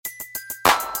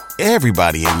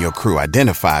Everybody in your crew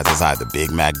identifies as either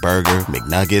Big Mac Burger,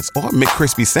 McNuggets, or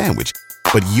McCrispy Sandwich.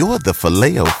 But you're the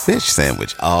Filet-O-Fish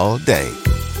Sandwich all day.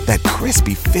 That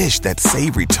crispy fish, that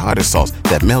savory tartar sauce,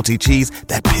 that melty cheese,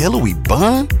 that pillowy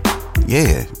bun.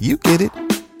 Yeah, you get it.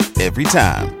 Every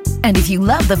time. And if you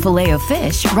love the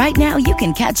Filet-O-Fish, right now you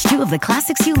can catch two of the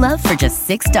classics you love for just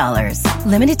 $6.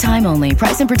 Limited time only.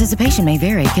 Price and participation may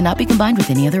vary. Cannot be combined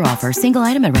with any other offer. Single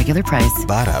item at regular price.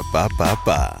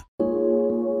 Ba-da-ba-ba-ba.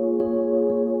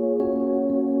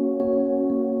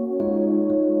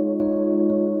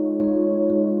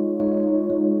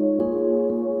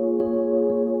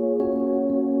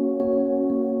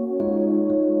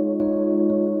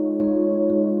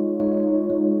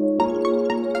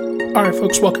 All right,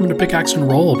 folks, welcome to Pickaxe and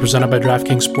Roll, presented by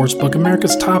DraftKings Sportsbook,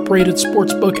 America's top-rated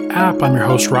sportsbook app. I'm your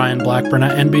host, Ryan Blackburn,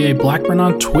 at NBA Blackburn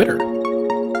on Twitter.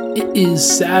 It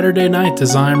is Saturday night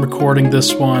as I'm recording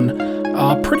this one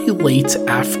pretty late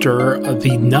after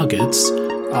the Nuggets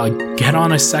get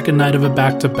on a second night of a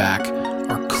back-to-back,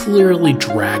 are clearly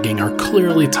dragging, are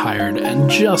clearly tired, and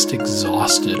just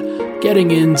exhausted, getting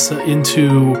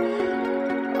into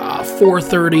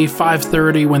 4:30,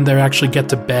 5:30 when they actually get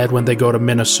to bed when they go to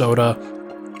Minnesota.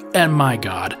 And my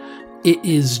God, it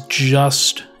is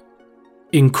just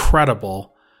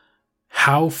incredible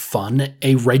how fun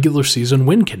a regular season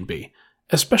win can be.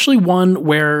 Especially one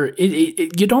where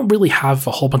you don't really have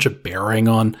a whole bunch of bearing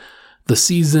on the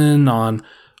season, on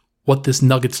what this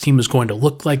Nuggets team is going to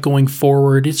look like going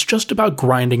forward. It's just about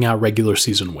grinding out regular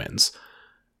season wins.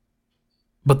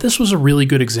 But this was a really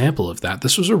good example of that.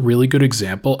 This was a really good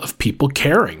example of people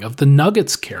caring, of the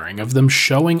Nuggets caring, of them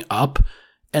showing up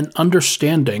and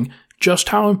understanding just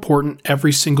how important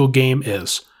every single game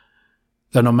is.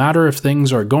 That no matter if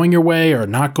things are going your way or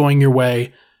not going your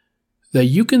way, that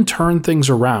you can turn things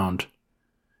around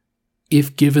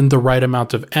if given the right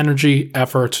amount of energy,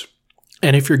 effort,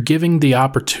 and if you're giving the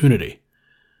opportunity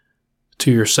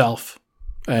to yourself,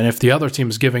 and if the other team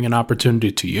is giving an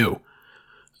opportunity to you.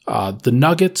 The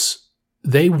Nuggets,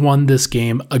 they won this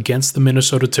game against the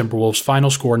Minnesota Timberwolves, final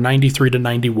score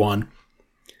 93-91.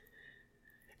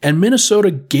 And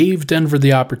Minnesota gave Denver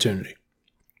the opportunity.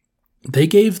 They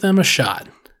gave them a shot,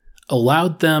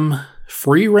 allowed them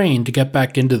free reign to get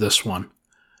back into this one,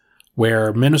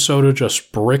 where Minnesota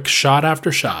just bricked shot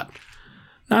after shot.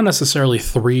 Not necessarily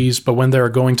threes, but when they were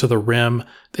going to the rim,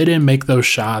 they didn't make those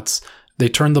shots. They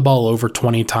turned the ball over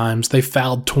 20 times. They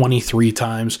fouled 23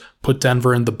 times, put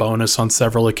Denver in the bonus on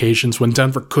several occasions when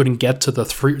Denver couldn't get to the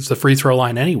free throw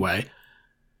line anyway.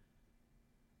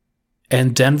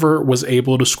 And Denver was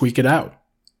able to squeak it out.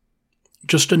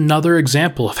 Just another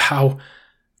example of how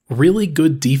really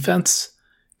good defense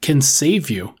can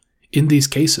save you in these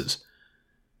cases.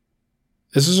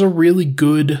 This is a really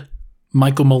good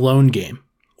Michael Malone game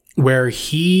where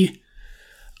he's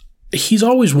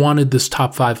always wanted this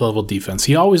top 5 level defense.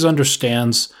 He always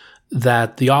understands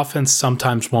that the offense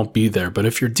sometimes won't be there, but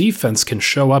if your defense can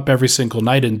show up every single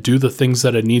night and do the things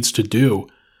that it needs to do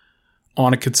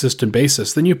on a consistent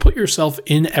basis, then you put yourself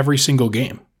in every single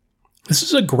game. This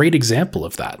is a great example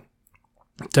of that.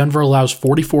 Denver allows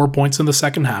 44 points in the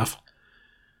second half.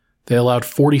 They allowed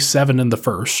 47 in the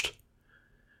first.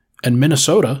 And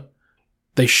Minnesota,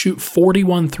 they shoot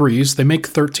 41 threes. They make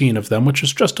 13 of them, which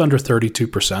is just under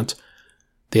 32%.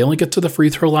 They only get to the free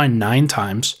throw line 9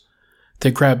 times.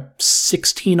 They grab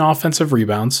 16 offensive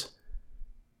rebounds,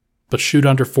 but shoot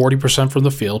under 40% from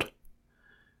the field.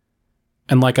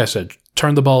 And like I said,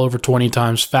 turn the ball over 20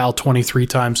 times, foul 23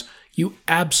 times. You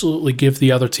absolutely give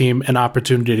the other team an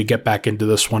opportunity to get back into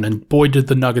this one. And boy, did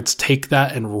the Nuggets take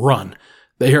that and run.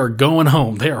 They are going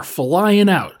home. They are flying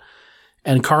out.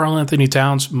 And Karl Anthony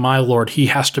Towns, my lord, he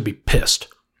has to be pissed.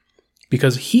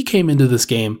 Because he came into this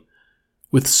game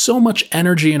with so much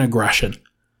energy and aggression,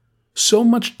 so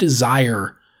much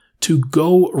desire to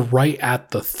go right at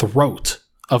the throat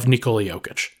of Nikola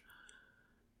Jokic.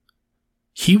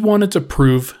 He wanted to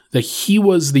prove that he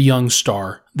was the young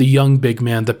star, the young big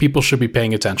man that people should be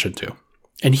paying attention to.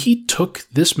 And he took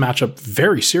this matchup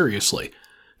very seriously,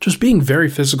 just being very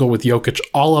physical with Jokic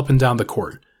all up and down the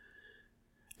court.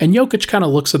 And Jokic kind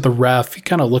of looks at the ref, he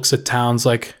kind of looks at Towns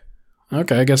like,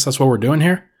 okay, I guess that's what we're doing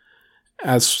here.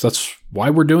 That's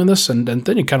why we're doing this. And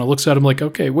then he kind of looks at him like,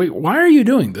 okay, wait, why are you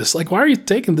doing this? Like, why are you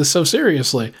taking this so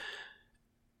seriously?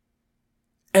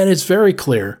 And it's very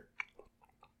clear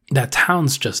that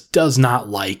Towns just does not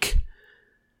like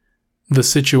the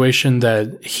situation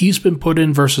that he's been put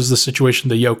in versus the situation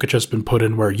that Jokic has been put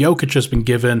in, where Jokic has been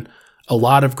given a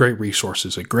lot of great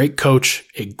resources, a great coach,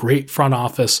 a great front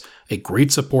office, a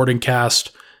great supporting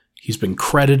cast. He's been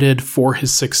credited for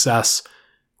his success,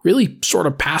 really sort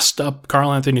of passed up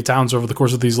Karl Anthony Towns over the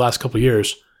course of these last couple of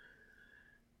years.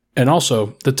 And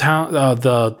also, the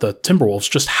Timberwolves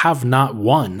just have not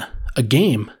won a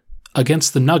game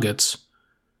against the Nuggets.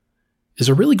 Is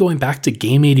it really going back to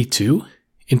Game 82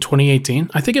 in 2018?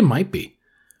 I think it might be.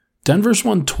 Denver's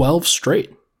won 12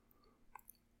 straight.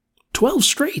 12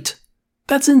 straight.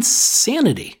 That's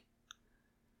insanity.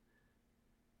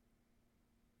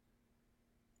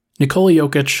 Nikola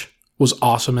Jokic was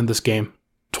awesome in this game.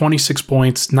 26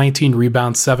 points, 19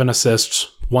 rebounds, 7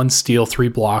 assists, 1 steal, 3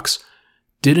 blocks.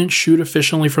 Didn't shoot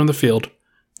efficiently from the field,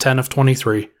 10 of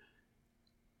 23.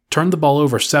 Turned the ball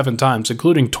over 7 times,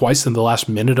 including twice in the last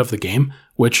minute of the game,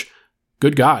 which,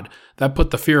 good God, that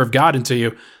put the fear of God into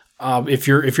you. If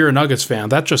you're a Nuggets fan,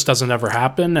 that just doesn't ever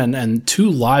happen. And 2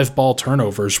 live ball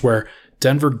turnovers where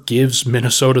Denver gives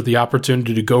Minnesota the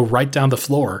opportunity to go right down the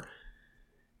floor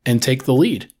and take the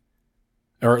lead,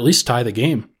 or at least tie the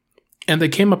game. And they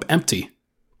came up empty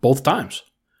both times.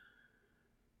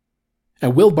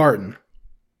 And Will Barton,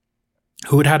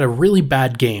 who had had a really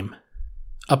bad game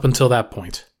up until that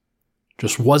point,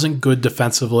 just wasn't good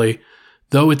defensively,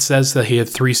 though it says that he had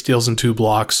 3 steals and 2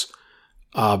 blocks.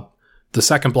 The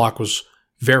second block was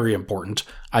very important.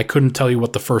 I couldn't tell you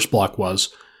what the first block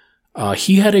was.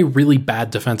 He had a really bad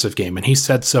defensive game, and he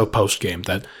said so post-game,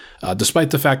 that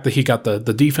despite the fact that he got the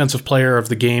defensive player of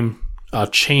the game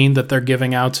chain that they're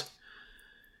giving out,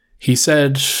 he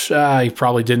said he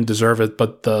probably didn't deserve it,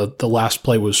 but the last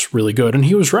play was really good. And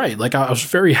he was right. Like, I was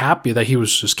very happy that he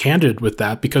was just candid with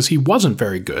that, because he wasn't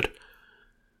very good.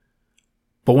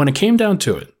 But when it came down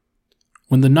to it,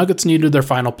 when the Nuggets needed their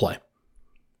final play,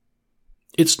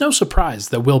 it's no surprise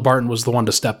that Will Barton was the one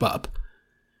to step up.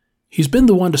 He's been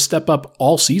the one to step up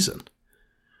all season.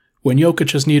 When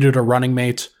Jokic has needed a running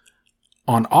mate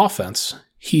on offense,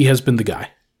 he has been the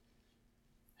guy.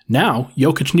 Now,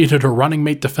 Jokic needed a running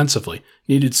mate defensively,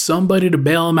 needed somebody to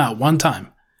bail him out one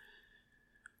time.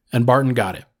 And Barton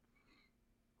got it.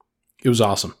 It was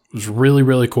awesome. It was really,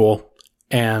 really cool.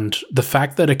 And the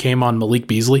fact that it came on Malik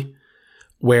Beasley,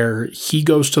 where he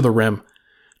goes to the rim,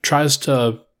 tries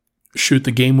to shoot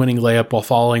the game-winning layup while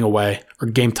falling away, or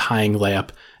game-tying layup,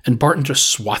 and Barton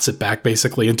just swats it back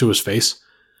basically into his face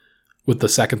with the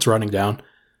seconds running down,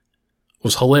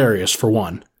 was hilarious for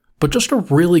one. But just a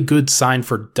really good sign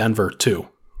for Denver, too.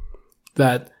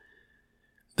 That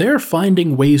they're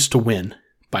finding ways to win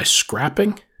by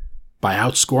scrapping, by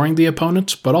outscoring the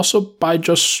opponents, but also by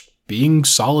just being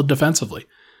solid defensively,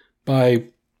 by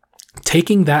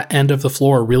taking that end of the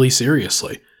floor really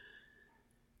seriously.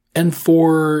 And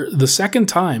for the second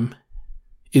time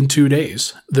in 2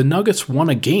 days, the Nuggets won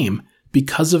a game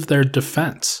because of their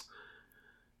defense.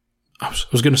 I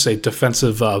was going to say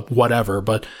defensive whatever,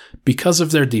 but because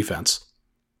of their defense.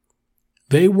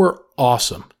 They were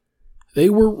awesome. They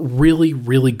were really,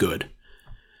 really good.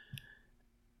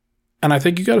 And I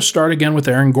think you got to start again with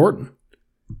Aaron Gordon,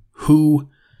 who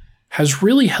has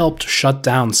really helped shut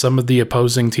down some of the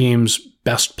opposing team's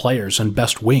best players and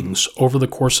best wings over the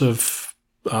course of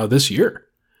this year.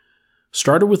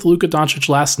 Started with Luka Doncic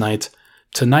last night.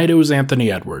 Tonight it was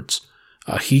Anthony Edwards.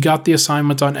 He got the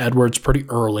assignment on Edwards pretty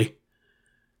early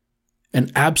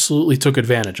and absolutely took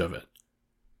advantage of it.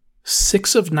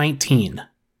 6 of 19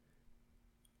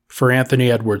 for Anthony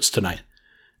Edwards tonight.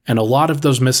 And a lot of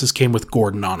those misses came with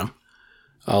Gordon on him.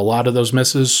 A lot of those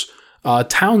misses,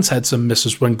 Towns had some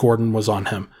misses when Gordon was on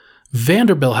him.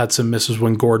 Vanderbilt had some misses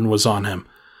when Gordon was on him.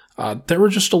 There were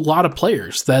just a lot of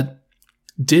players that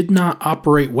did not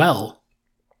operate well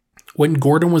when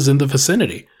Gordon was in the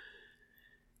vicinity.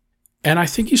 And I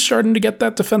think he's starting to get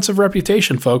that defensive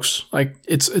reputation, folks. Like,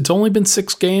 it's only been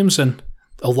 6 games, and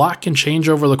a lot can change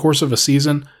over the course of a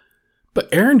season. But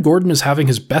Aaron Gordon is having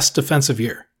his best defensive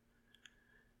year.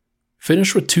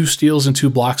 Finished with 2 steals and 2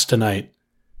 blocks tonight,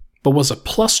 but was a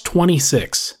plus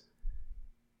 26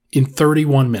 in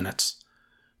 31 minutes.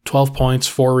 12 points,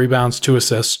 4 rebounds, 2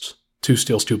 assists, 2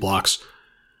 steals, 2 blocks.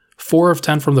 4 of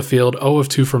 10 from the field, 0 of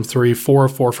 2 from 3, 4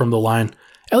 of 4 from the line.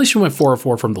 At least you went 4 of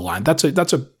 4 from the line. That's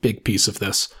a big piece of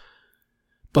this.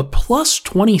 But plus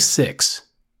 26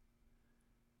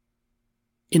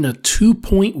 in a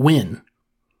 2-point win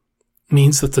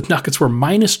means that the Nuggets were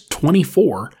minus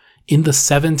 24 in the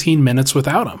 17 minutes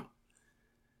without him.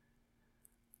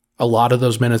 A lot of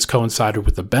those minutes coincided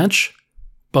with the bench,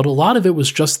 but a lot of it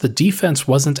was just the defense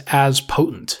wasn't as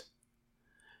potent.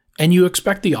 And you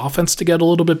expect the offense to get a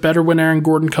little bit better when Aaron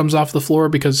Gordon comes off the floor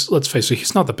because, let's face it,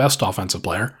 he's not the best offensive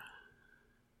player.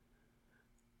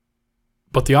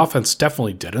 But the offense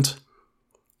definitely didn't.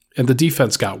 And the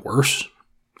defense got worse.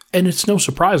 And it's no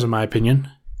surprise, in my opinion,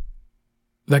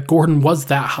 that Gordon was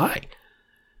that high.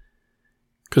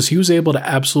 because he was able to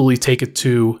absolutely take it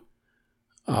to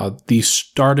the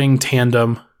starting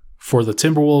tandem for the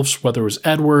Timberwolves, whether it was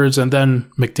Edwards and then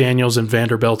McDaniels and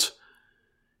Vanderbilt.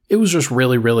 It was just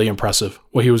really, really impressive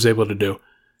what he was able to do.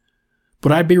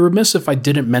 But I'd be remiss if I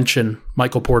didn't mention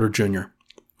Michael Porter Jr.,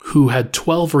 who had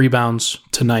 12 rebounds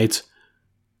tonight,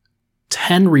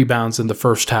 10 rebounds in the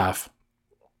first half,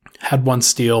 had 1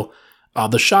 steal.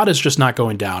 The shot is just not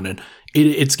going down, and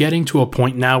it's getting to a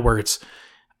point now where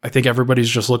I think everybody's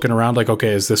just looking around like,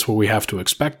 okay, is this what we have to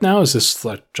expect now? Is this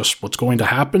like just what's going to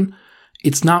happen?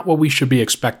 It's not what we should be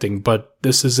expecting, but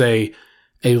this is a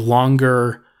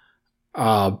longer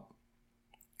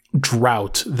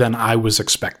drought than I was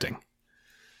expecting.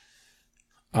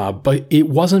 But it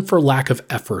wasn't for lack of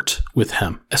effort with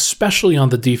him, especially on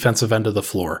the defensive end of the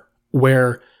floor,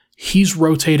 where he's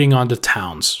rotating onto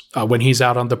Towns when he's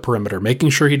out on the perimeter, making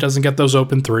sure he doesn't get those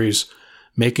open threes,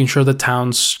 making sure that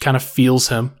Towns kind of feels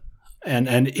him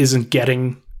and isn't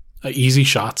getting easy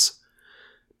shots.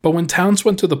 But when Towns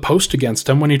went to the post against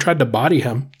him, when he tried to body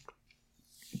him,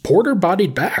 Porter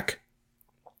bodied back.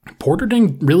 Porter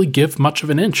didn't really give much of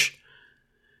an inch.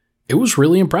 It was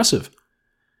really impressive.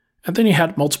 And then he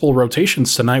had multiple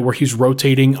rotations tonight where he's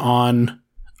rotating on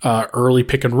early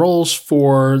pick and rolls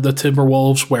for the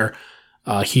Timberwolves, where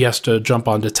he has to jump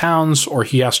onto Towns or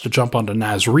he has to jump onto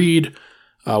Naz Reid.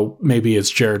 Maybe it's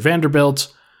Jared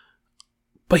Vanderbilt.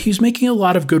 But he's making a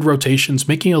lot of good rotations,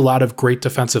 making a lot of great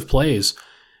defensive plays.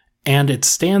 And it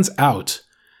stands out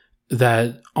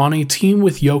that on a team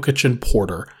with Jokic and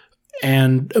Porter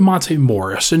and Amante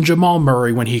Morris and Jamal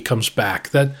Murray when he comes back,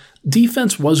 that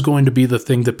defense was going to be the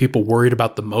thing that people worried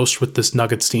about the most with this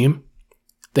Nuggets team.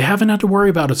 They haven't had to worry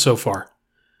about it so far.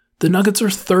 The Nuggets are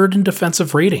 3rd in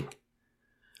defensive rating.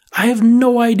 I have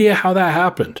no idea how that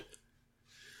happened.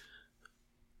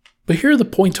 But here are the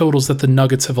point totals that the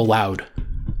Nuggets have allowed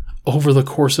over the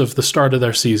course of the start of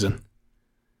their season.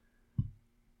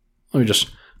 Let me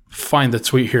just find the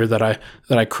tweet here that I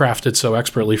crafted so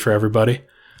expertly for everybody.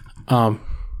 The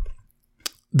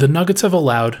Nuggets have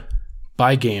allowed,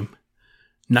 by game,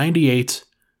 98,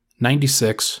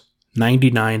 96,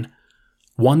 99,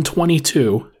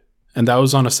 122, and that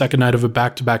was on a second night of a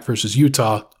back-to-back versus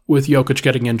Utah, with Jokic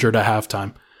getting injured at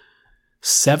halftime,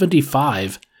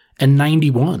 75, and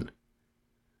 91.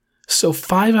 So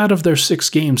 5 out of their 6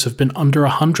 games have been under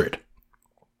 100.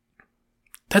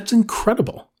 That's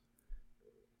incredible.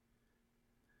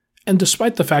 And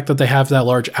despite the fact that they have that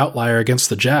large outlier against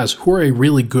the Jazz, who are a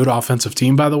really good offensive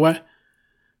team, by the way,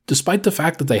 despite the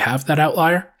fact that they have that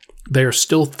outlier, they are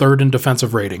still 3rd in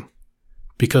defensive rating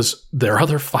because their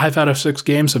other 5 out of 6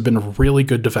 games have been really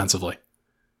good defensively.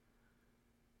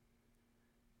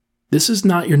 This is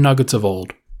not your Nuggets of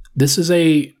old. This is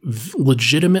a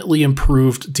legitimately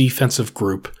improved defensive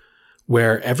group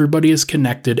where everybody is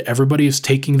connected, everybody is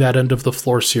taking that end of the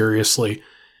floor seriously.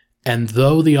 And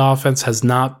though the offense has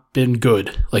not been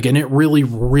good, and it really,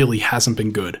 really hasn't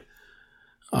been good,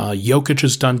 Jokic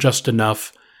has done just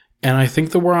enough, and I think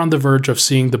that we're on the verge of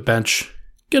seeing the bench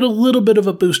get a little bit of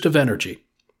a boost of energy.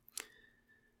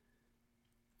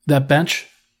 That bench,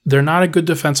 they're not a good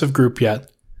defensive group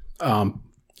yet, and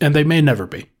they may never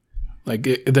be.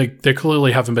 They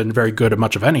clearly haven't been very good at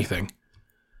much of anything,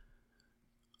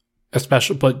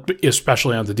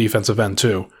 especially on the defensive end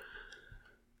too.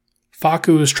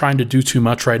 Facu is trying to do too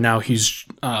much right now. He's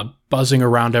buzzing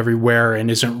around everywhere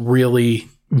and isn't really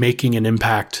making an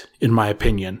impact, in my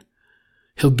opinion.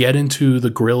 He'll get into the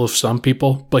grill of some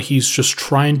people, but he's just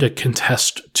trying to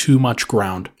contest too much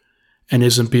ground and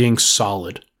isn't being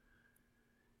solid.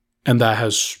 And that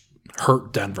has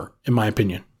hurt Denver, in my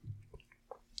opinion.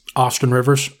 Austin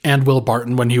Rivers and Will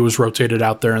Barton, when he was rotated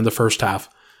out there in the first half,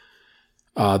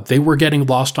 they were getting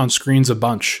lost on screens a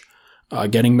bunch,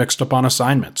 getting mixed up on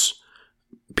assignments.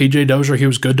 PJ Dozier, he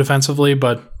was good defensively,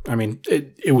 but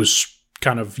it was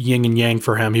kind of yin and yang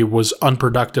for him. He was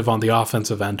unproductive on the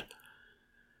offensive end.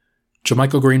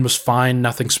 JaMychal Green was fine,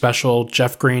 nothing special.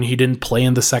 Jeff Green, he didn't play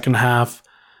in the second half,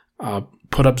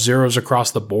 put up zeros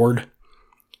across the board.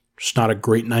 Just not a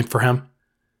great night for him.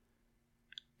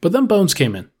 But then Bones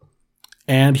came in,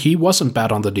 and he wasn't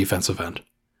bad on the defensive end.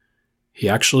 He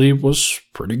actually was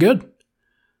pretty good.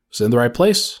 Was in the right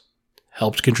place.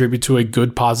 Helped contribute to a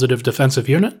good, positive defensive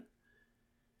unit.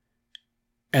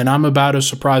 And I'm about as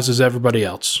surprised as everybody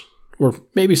else. Or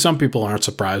maybe some people aren't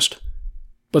surprised.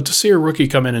 But to see a rookie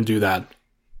come in and do that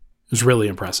is really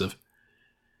impressive.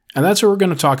 And that's what we're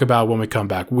going to talk about when we come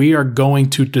back. We are going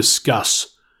to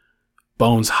discuss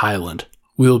Bones Hyland.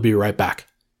 We'll be right back.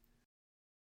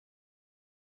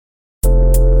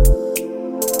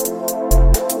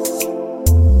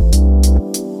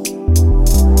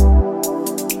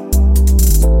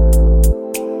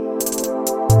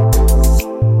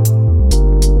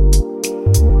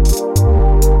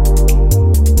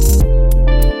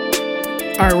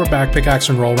 back. Pickaxe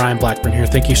and Roll. Ryan Blackburn here.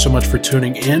 Thank you so much for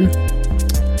tuning in.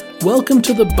 Welcome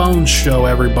to the Bones Show,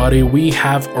 everybody. We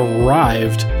have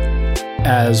arrived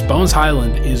as Bones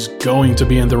Hyland is going to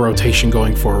be in the rotation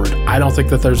going forward. I don't think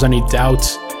that there's any doubt,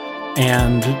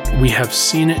 and we have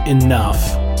seen it enough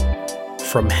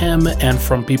from him and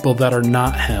from people that are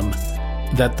not him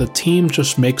that the team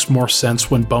just makes more sense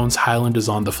when Bones Hyland is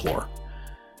on the floor.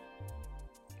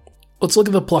 Let's look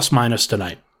at the plus minus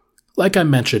tonight. Like I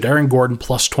mentioned, Aaron Gordon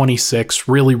plus 26,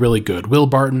 really, really good. Will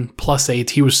Barton plus 8,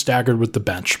 he was staggered with the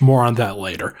bench. More on that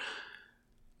later.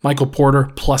 Michael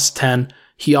Porter plus 10,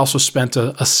 he also spent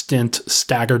a stint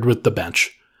staggered with the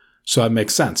bench. So that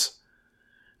makes sense.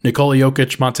 Nikola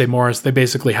Jokic, Monte Morris, they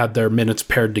basically had their minutes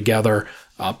paired together,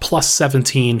 plus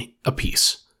 17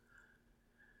 apiece.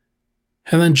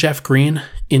 And then Jeff Green,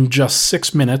 in just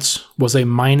 6 minutes, was a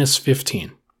minus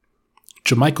 15.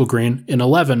 JaMychal Green, in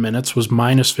 11 minutes, was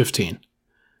minus 15.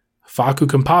 Facu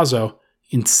Campazzo,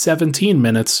 in 17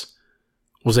 minutes,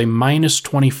 was a minus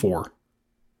 24.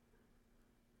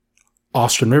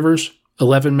 Austin Rivers,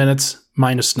 11 minutes,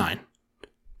 minus 9.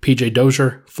 PJ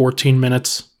Dozier, 14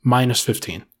 minutes, minus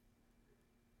 15.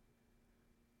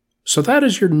 So that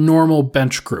is your normal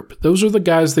bench group. Those are the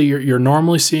guys that you're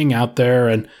normally seeing out there,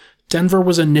 and Denver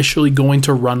was initially going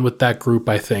to run with that group,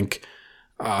 I think,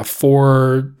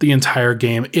 for the entire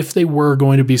game. If they were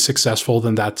going to be successful,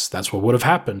 then that's what would have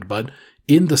happened. But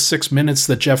in the 6 minutes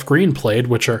that Jeff Green played,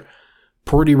 which are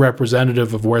pretty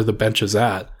representative of where the bench is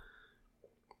at,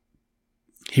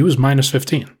 he was minus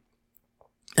 15.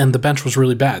 And the bench was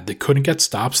really bad. They couldn't get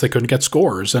stops, they couldn't get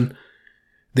scores, and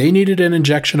they needed an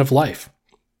injection of life.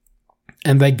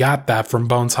 And they got that from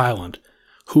Bones Hyland,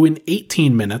 who in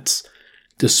 18 minutes,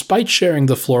 despite sharing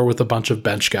the floor with a bunch of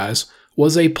bench guys,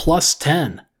 was a plus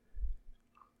 10.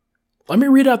 Let me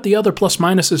read out the other plus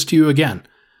minuses to you again.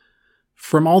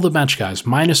 From all the bench guys,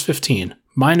 minus 15,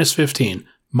 minus 15,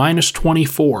 minus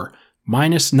 24,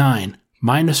 minus 9,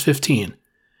 minus 15.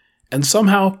 And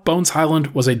somehow Bones Hyland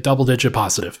was a double-digit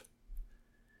positive.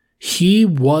 He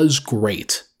was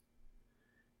great.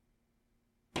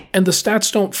 And the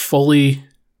stats don't fully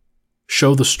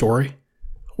show the story,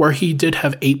 where he did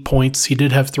have 8 points, he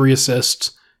did have 3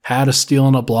 assists, had a steal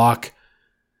and a block,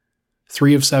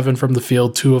 3 of 7 from the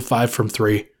field, 2 of 5 from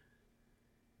 3.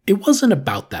 It wasn't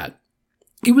about that.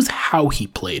 It was how he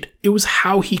played. It was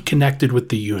how he connected with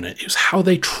the unit. It was how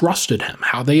they trusted him,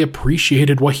 how they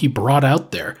appreciated what he brought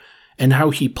out there, and how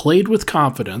he played with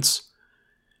confidence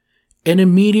and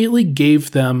immediately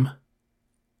gave them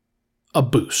a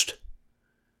boost.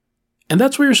 And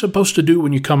that's what you're supposed to do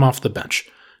when you come off the bench.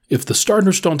 If the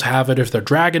starters don't have it, if they're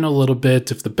dragging a little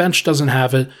bit, if the bench doesn't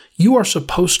have it, you are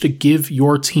supposed to give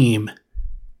your team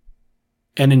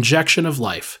an injection of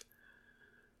life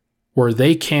where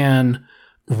they can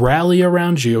rally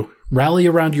around you, rally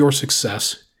around your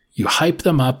success. You hype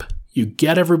them up, you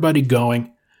get everybody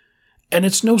going, and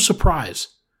it's no surprise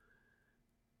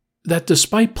that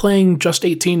despite playing just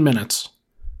 18 minutes,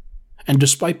 and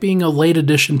despite being a late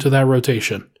addition to that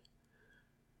rotation,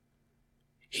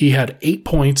 he had 8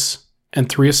 points and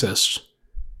 3 assists,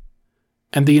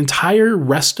 and the entire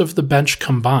rest of the bench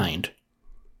combined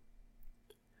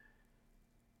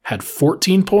had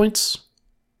 14 points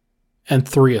and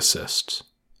 3 assists.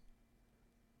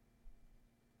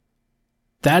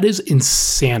 That is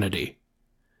insanity.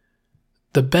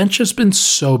 The bench has been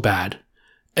so bad,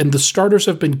 and the starters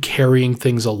have been carrying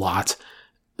things a lot.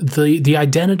 The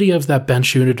identity of that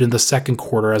bench unit in the second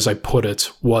quarter, as I put it,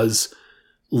 was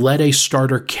let a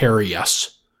starter carry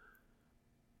us.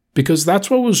 Because that's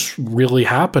what was really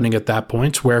happening at that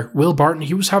point, where Will Barton,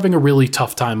 he was having a really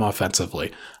tough time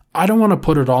offensively. I don't want to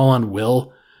put it all on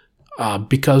Will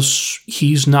because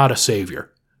he's not a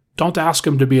savior. Don't ask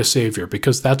him to be a savior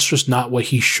because that's just not what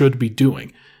he should be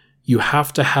doing. You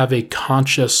have to have a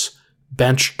conscious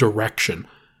bench direction,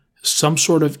 some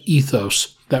sort of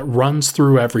ethos that runs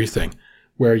through everything,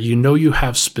 where you know you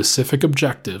have specific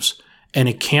objectives, and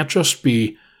it can't just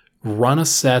be run a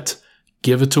set,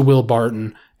 give it to Will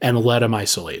Barton, and let him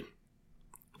isolate.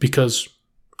 Because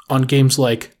on games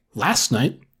like last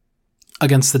night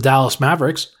against the Dallas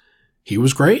Mavericks, he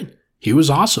was great. He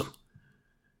was awesome.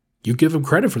 You give him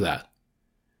credit for that.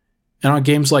 And on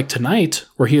games like tonight,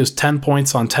 where he has 10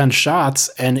 points on 10 shots,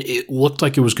 and it looked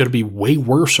like it was going to be way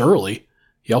worse early,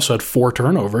 he also had 4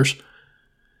 turnovers.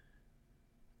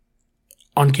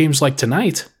 On games like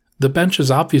tonight, the bench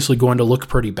is obviously going to look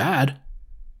pretty bad.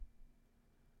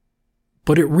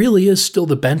 But it really is still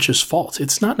the bench's fault.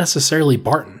 It's not necessarily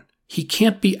Barton. He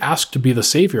can't be asked to be the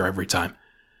savior every time.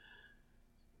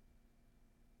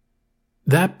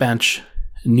 That bench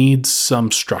needs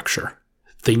some structure.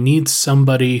 They need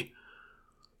somebody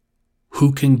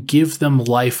who can give them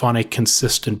life on a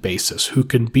consistent basis, who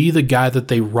can be the guy that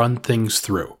they run things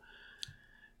through.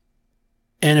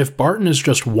 And if Barton is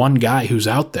just one guy who's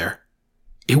out there,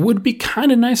 it would be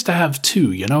kind of nice to have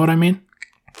two, you know what I mean?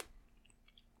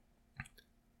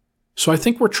 So I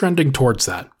think we're trending towards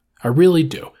that. I really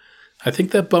do. I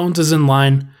think that Bones is in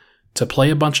line to play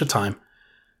a bunch of time.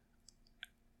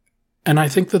 And I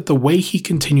think that the way he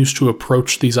continues to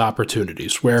approach these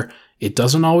opportunities, where it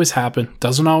doesn't always happen,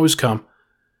 doesn't always come,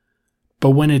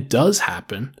 but when it does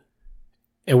happen,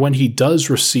 and when he does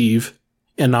receive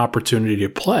an opportunity to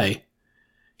play,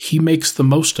 he makes the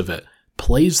most of it,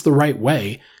 plays the right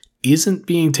way, isn't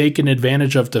being taken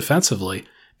advantage of defensively,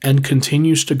 and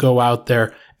continues to go out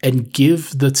there and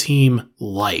give the team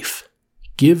life,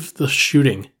 give the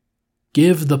shooting,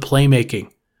 give the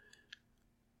playmaking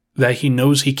that he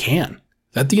knows he can,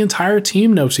 that the entire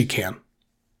team knows he can.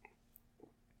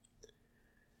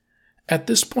 At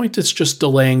this point, it's just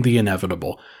delaying the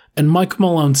inevitable, and Mike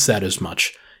Malone said as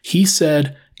much. He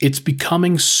said, it's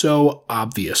becoming so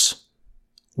obvious.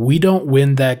 We don't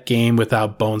win that game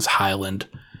without Bones Hyland.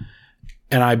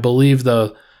 And I believe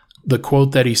the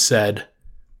quote that he said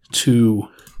to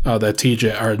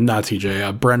Brendan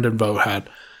Vogt had,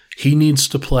 he needs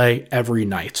to play every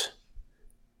night.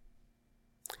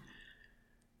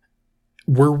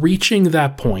 We're reaching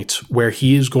that point where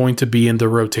he is going to be in the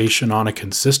rotation on a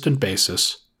consistent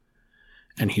basis,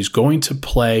 and he's going to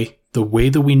play the way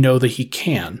that we know that he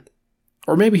can.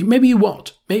 Or maybe he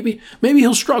won't. Maybe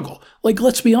he'll struggle. Like,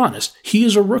 let's be honest. He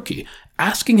is a rookie.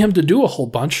 Asking him to do a whole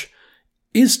bunch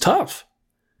is tough.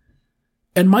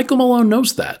 And Michael Malone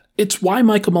knows that. It's why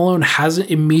Michael Malone hasn't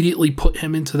immediately put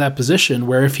him into that position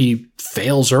where if he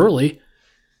fails early,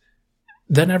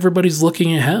 then everybody's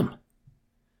looking at him.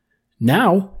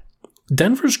 Now,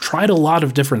 Denver's tried a lot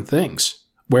of different things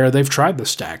where they've tried the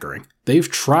staggering. They've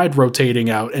tried rotating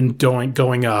out and going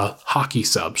hockey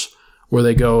subs, where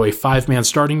they go a 5-man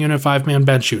starting unit, 5-man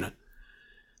bench unit.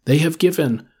 They have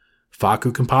given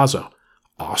Facu Campazzo,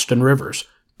 Austin Rivers,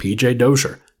 PJ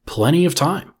Dozier plenty of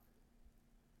time.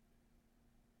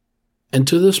 And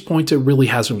to this point, it really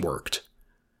hasn't worked.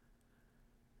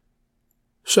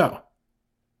 So,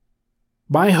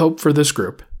 my hope for this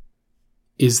group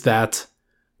is that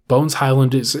Bones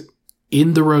Hyland is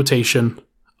in the rotation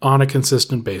on a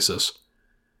consistent basis.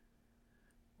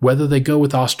 Whether they go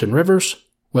with Austin Rivers,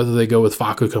 whether they go with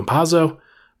Facu Campazzo,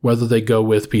 whether they go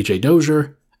with PJ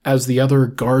Dozier as the other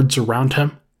guards around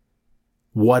him,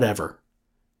 whatever.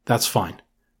 That's fine.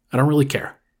 I don't really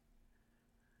care.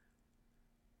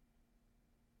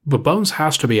 But Bones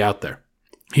has to be out there.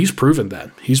 He's proven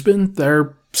that. He's been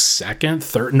their their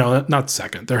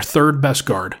third best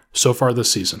guard so far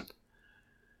this season.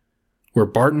 Where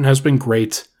Barton has been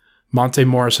great, Monte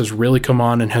Morris has really come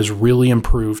on and has really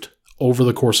improved over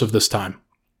the course of this time.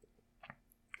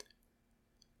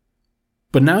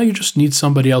 But now you just need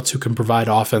somebody else who can provide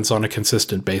offense on a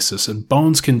consistent basis, and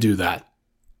Bones can do that.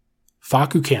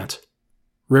 Facu can't.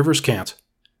 Rivers can't.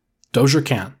 Dozier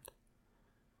can't.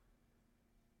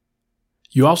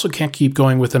 You also can't keep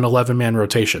going with an 11-man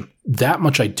rotation. That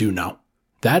much I do know.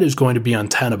 That is going to be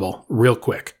untenable real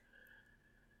quick.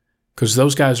 Because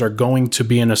those guys are going to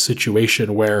be in a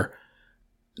situation where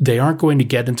they aren't going to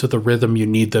get into the rhythm you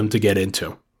need them to get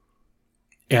into.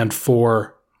 And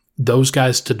for those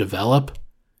guys to develop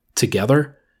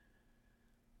together,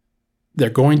 they're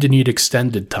going to need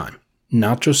extended time.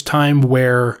 Not just time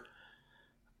where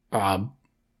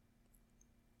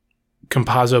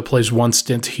Campazzo plays one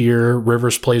stint here,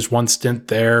 Rivers plays one stint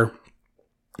there,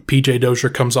 PJ Dozier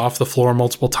comes off the floor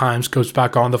multiple times, goes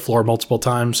back on the floor multiple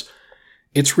times.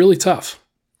 It's really tough.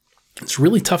 It's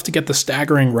really tough to get the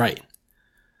staggering right.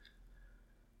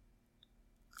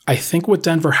 I think what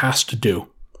Denver has to do,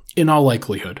 in all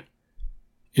likelihood,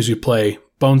 is you play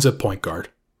Bones at point guard,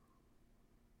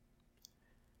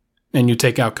 and you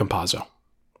take out Campazzo.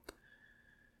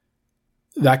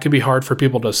 That could be hard for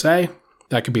people to say.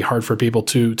 That could be hard for people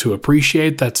to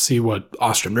appreciate, that see what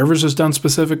Austin Rivers has done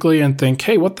specifically and think,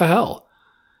 hey, what the hell?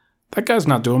 That guy's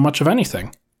not doing much of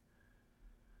anything.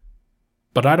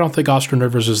 But I don't think Austin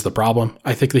Rivers is the problem.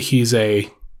 I think that he's a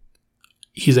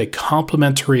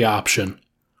complementary option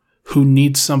who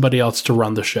needs somebody else to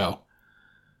run the show.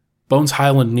 Bones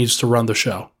Hyland needs to run the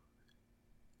show,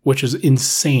 which is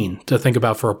insane to think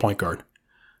about for a point guard.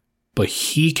 But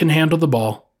he can handle the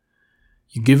ball.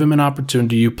 You give him an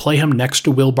opportunity. You play him next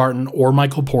to Will Barton or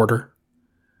Michael Porter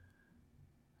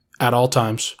at all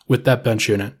times with that bench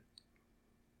unit.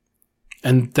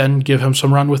 And then give him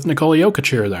some run with Nikola Jokic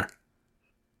here or there.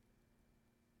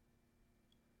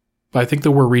 But I think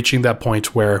that we're reaching that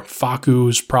point where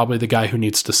Facu's probably the guy who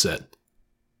needs to sit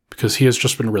because he has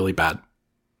just been really bad.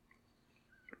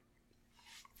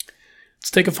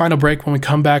 Let's take a final break. When we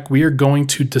come back, we are going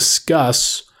to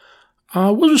discuss,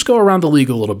 we'll just go around the league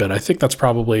a little bit. I think that's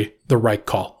probably the right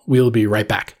call. We'll be right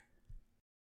back.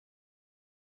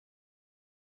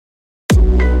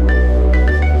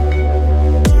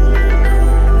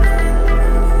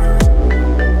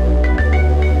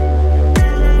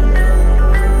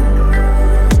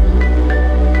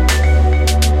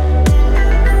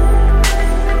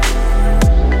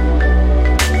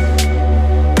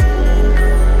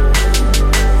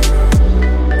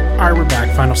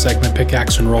 Final segment,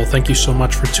 Pickaxe and Roll. Thank you so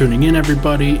much for tuning in,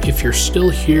 everybody. If you're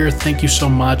still here, thank you so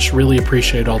much. Really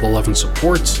appreciate all the love and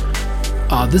support.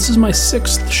 This is my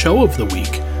 6th show of the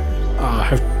week.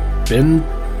 I've been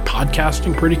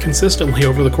podcasting pretty consistently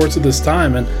over the course of this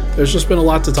time, and there's just been a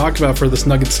lot to talk about for this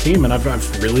Nuggets team, and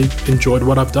I've really enjoyed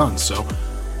what I've done. So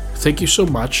thank you so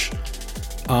much.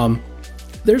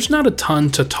 There's not a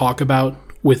ton to talk about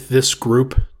with this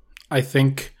group. I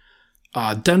think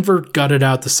Denver gutted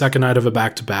out the second night of a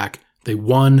back-to-back. They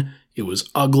won. It was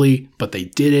ugly, but they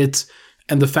did it.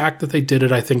 And the fact that they did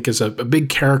it, I think, is a big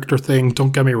character thing.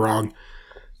 Don't get me wrong.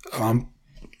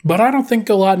 But I don't think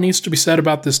a lot needs to be said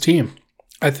about this team.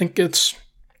 I think it's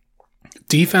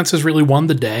defense has really won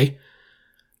the day.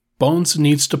 Bones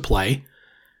needs to play.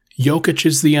 Jokic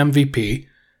is the MVP.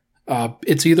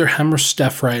 It's either him or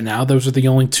Steph right now. Those are the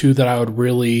only two that I would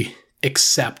really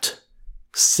accept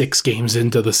 6 games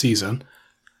into the season.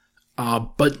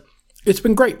 But it's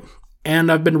been great.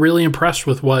 And I've been really impressed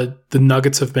with what the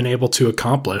Nuggets have been able to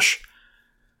accomplish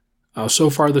so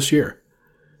far this year.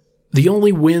 The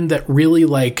only win that really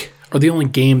or the only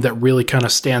game that really kind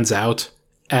of stands out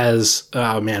as,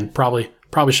 probably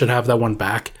should have that one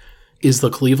back, is the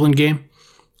Cleveland game,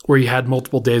 where you had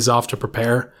multiple days off to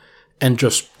prepare and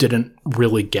just didn't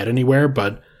really get anywhere.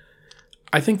 But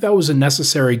I think that was a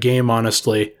necessary game,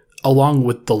 honestly, along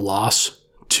with the loss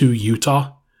to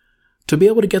Utah, to be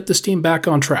able to get this team back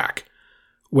on track,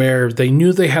 where they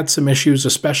knew they had some issues,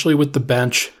 especially with the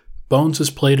bench. Bones has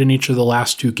played in each of the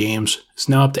last 2 games. He's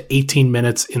now up to 18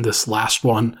 minutes in this last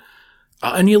one,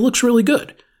 and he looks really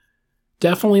good.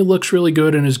 Definitely looks really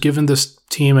good and has given this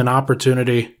team an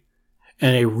opportunity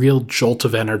and a real jolt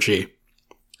of energy.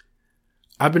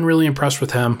 I've been really impressed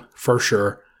with him, for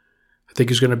sure. I think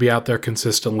he's going to be out there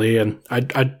consistently, and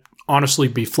I'd honestly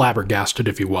be flabbergasted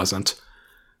if he wasn't.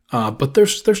 But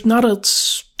there's not a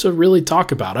to really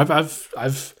talk about.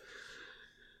 I've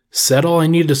said all I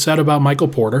need to say about Michael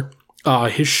Porter.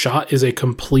 His shot is a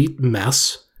complete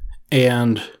mess,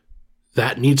 and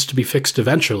that needs to be fixed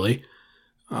eventually.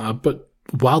 But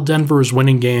while Denver is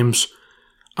winning games,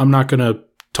 I'm not going to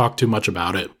talk too much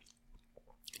about it.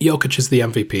 Jokic is the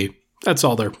MVP. That's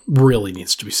all there really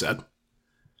needs to be said.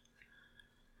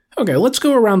 Okay, let's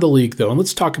go around the league, though, and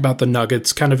let's talk about the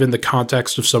Nuggets kind of in the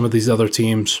context of some of these other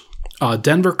teams.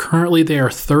 Denver, currently, they are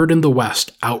 3rd in the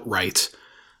West outright.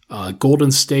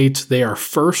 Golden State, they are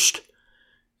 1st.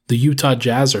 The Utah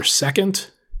Jazz are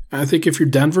 2nd. I think if you're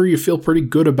Denver, you feel pretty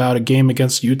good about a game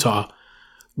against Utah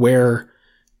where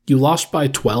you lost by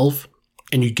 12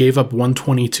 and you gave up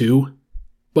 122,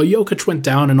 but Jokic went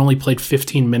down and only played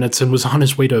 15 minutes and was on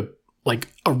his way to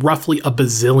roughly a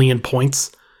bazillion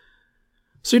points.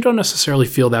 So you don't necessarily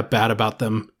feel that bad about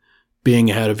them being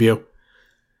ahead of you.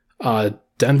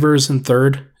 Denver's in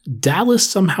 3rd. Dallas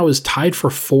somehow is tied for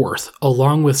 4th,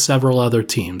 along with several other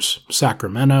teams.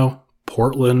 Sacramento,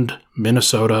 Portland,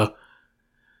 Minnesota.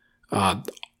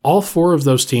 All 4 of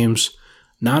those teams,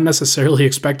 not necessarily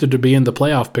expected to be in the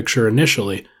playoff picture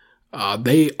initially.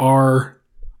 They are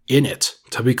in it,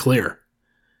 to be clear.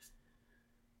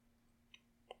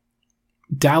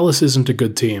 Dallas isn't a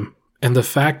good team. And the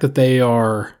fact that they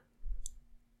are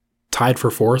tied for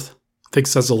 4th, I think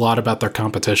says a lot about their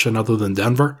competition other than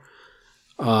Denver.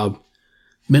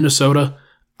 Minnesota,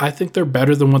 I think they're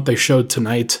better than what they showed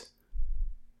tonight.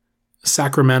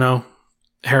 Sacramento,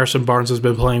 Harrison Barnes has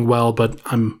been playing well, but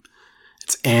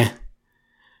it's eh.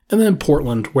 And then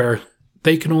Portland, where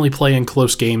they can only play in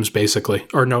close games, basically.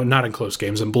 Or no, not in close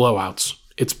games, in blowouts.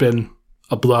 It's been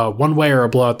a blowout one way or a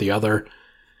blowout the other.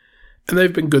 And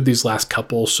they've been good these last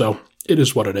couple, so it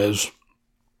is what it is.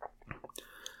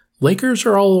 Lakers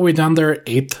are all the way down there at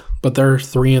 8th, but they're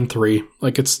 3-3.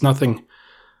 It's nothing.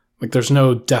 There's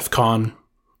no DEFCON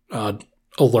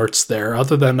alerts there,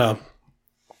 other than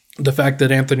the fact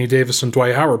that Anthony Davis and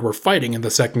Dwight Howard were fighting in the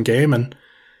second game, and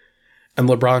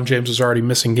LeBron James is already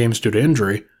missing games due to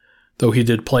injury, though he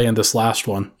did play in this last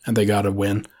one, and they got a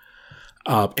win.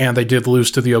 And they did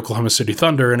lose to the Oklahoma City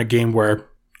Thunder in a game where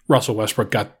Russell Westbrook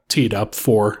got teed up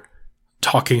for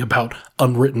talking about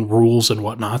unwritten rules and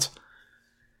whatnot.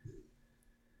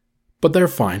 But they're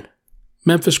fine.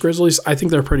 Memphis Grizzlies, I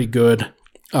think they're pretty good.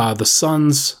 The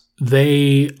Suns,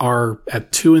 they are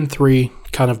at 2-3,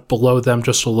 kind of below them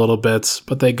just a little bit,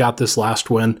 but they got this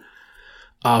last win.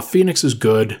 Phoenix is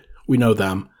good. We know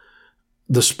them.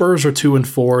 The Spurs are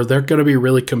 2-4. They're going to be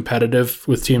really competitive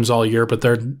with teams all year, but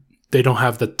they don't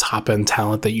have the top-end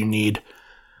talent that you need.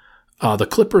 The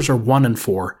Clippers are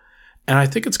 1-4, and I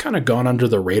think it's kind of gone under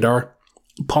the radar.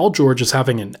 Paul George is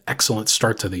having an excellent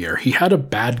start to the year. He had a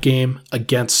bad game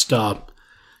against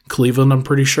Cleveland, I'm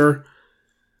pretty sure.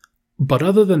 But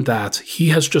other than that, he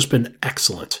has just been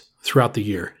excellent throughout the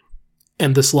year.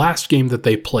 And this last game that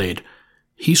they played,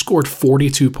 he scored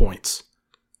 42 points.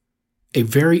 A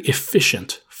very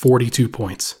efficient 42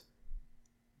 points.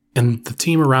 And the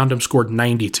team around him scored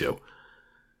 92.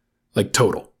 Like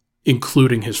total,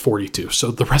 including his 42.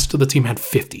 So the rest of the team had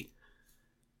 50.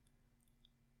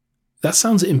 That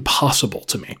sounds impossible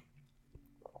to me.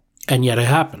 And yet it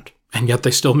happened. And yet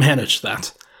they still managed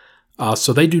that.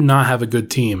 So they do not have a good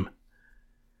team.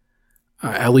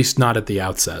 At least not at the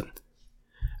outset.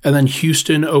 And then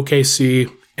Houston,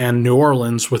 OKC, and New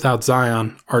Orleans without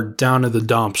Zion are down in the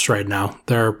dumps right now.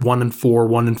 They're 1-4,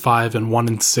 1-5, and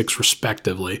 1-6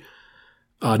 respectively.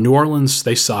 New Orleans,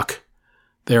 they suck.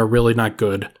 They are really not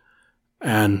good.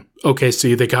 And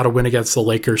OKC, they got to win against the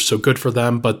Lakers, so good for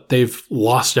them, but they've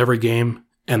lost every game,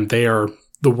 and they are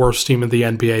the worst team in the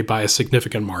NBA by a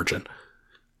significant margin.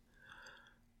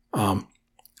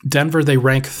 Denver, they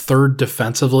rank third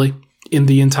defensively in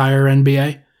the entire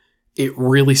NBA. It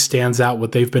really stands out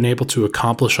what they've been able to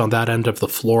accomplish on that end of the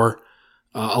floor,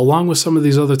 along with some of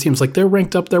these other teams. Like, they're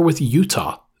ranked up there with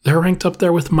Utah. They're ranked up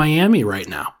there with Miami right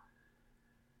now.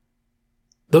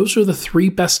 Those are the three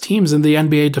best teams in the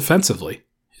NBA defensively.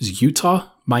 Is Utah,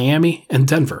 Miami, and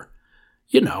Denver.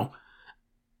 You know,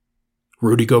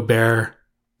 Rudy Gobert,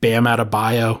 Bam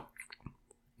Adebayo,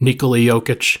 Nikola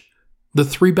Jokic. The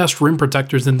three best rim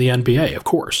protectors in the NBA, of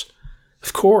course.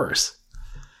 Of course.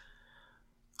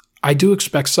 I do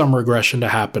expect some regression to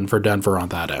happen for Denver on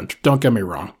that end. Don't get me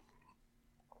wrong.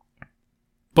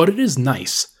 But it is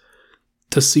nice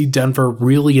to see Denver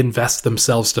really invest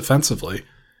themselves defensively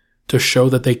to show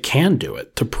that they can do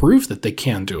it, to prove that they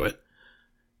can do it.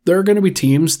 There are going to be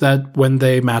teams that when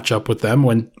they match up with them,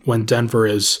 when Denver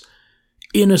is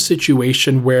in a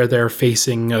situation where they're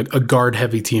facing a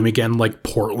guard-heavy team again, like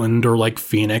Portland or like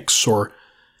Phoenix or,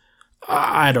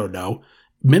 I don't know,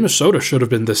 Minnesota should have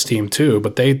been this team too,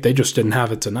 but they just didn't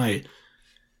have it tonight.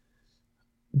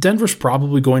 Denver's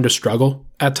probably going to struggle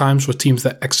at times with teams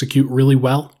that execute really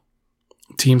well,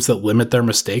 teams that limit their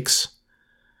mistakes.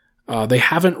 They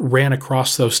haven't ran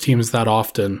across those teams that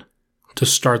often to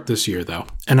start this year, though,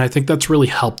 and I think that's really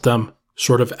helped them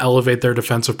sort of elevate their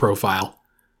defensive profile.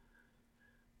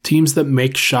 Teams that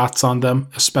make shots on them,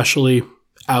 especially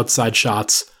outside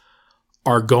shots,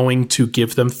 are going to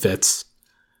give them fits.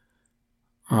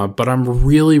 But I'm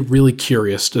really, really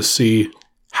curious to see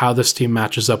how this team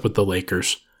matches up with the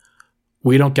Lakers.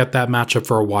 We don't get that matchup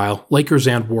for a while. Lakers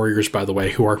and Warriors, by the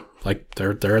way, who are like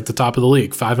they're at the top of the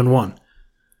league, 5-1.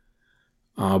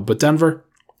 But Denver,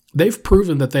 they've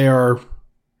proven that they are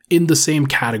in the same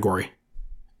category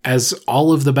as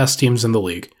all of the best teams in the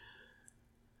league,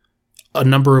 a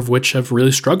number of which have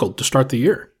really struggled to start the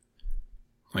year.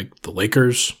 Like the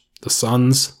Lakers, the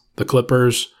Suns, the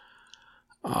Clippers,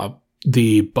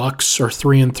 the Bucks are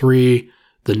 3-3,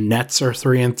 the Nets are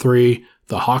 3-3,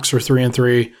 the Hawks are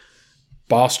 3-3.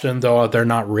 Boston, though, they're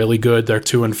not really good. They're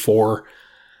 2-4.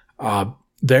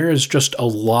 There is just a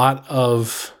lot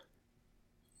of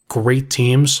great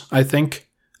teams, I think,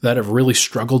 that have really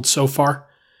struggled so far.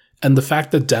 And the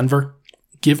fact that Denver,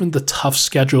 given the tough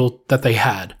schedule that they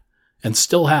had and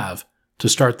still have to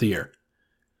start the year,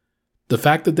 the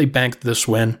fact that they banked this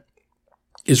win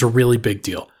is a really big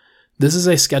deal. This is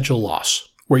a schedule loss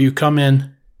where you come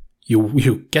in,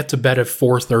 you get to bed at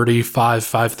 4:30,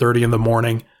 5:30 in the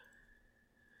morning.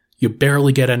 You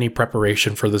barely get any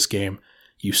preparation for this game.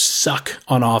 You suck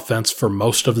on offense for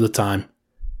most of the time,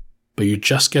 but you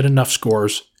just get enough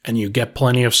scores and you get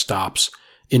plenty of stops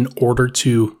in order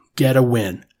to get a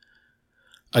win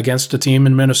against a team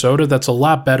in Minnesota that's a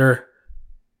lot better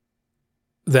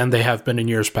than they have been in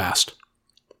years past.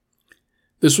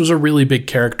 This was a really big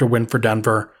character win for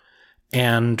Denver,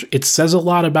 and it says a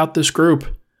lot about this group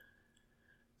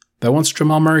that once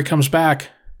Jamal Murray comes back,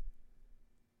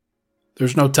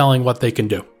 there's no telling what they can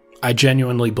do. I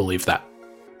genuinely believe that.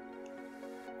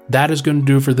 That is going to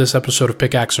do for this episode of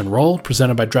Pickaxe and Roll,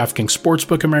 presented by DraftKings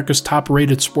Sportsbook, America's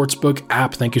top-rated sportsbook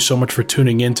app. Thank you so much for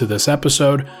tuning into this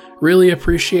episode. Really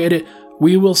appreciate it.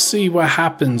 We will see what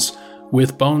happens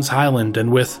with Bones Hyland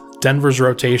and with Denver's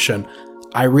rotation.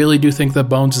 I really do think that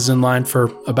Bones is in line for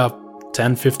about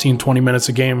 10, 15, 20 minutes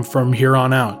a game from here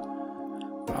on out.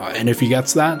 And if he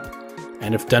gets that,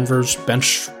 and if Denver's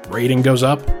bench rating goes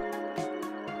up,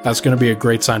 that's going to be a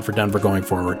great sign for Denver going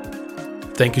forward.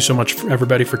 Thank you so much,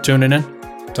 everybody, for tuning in.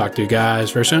 Talk to you guys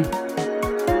very soon.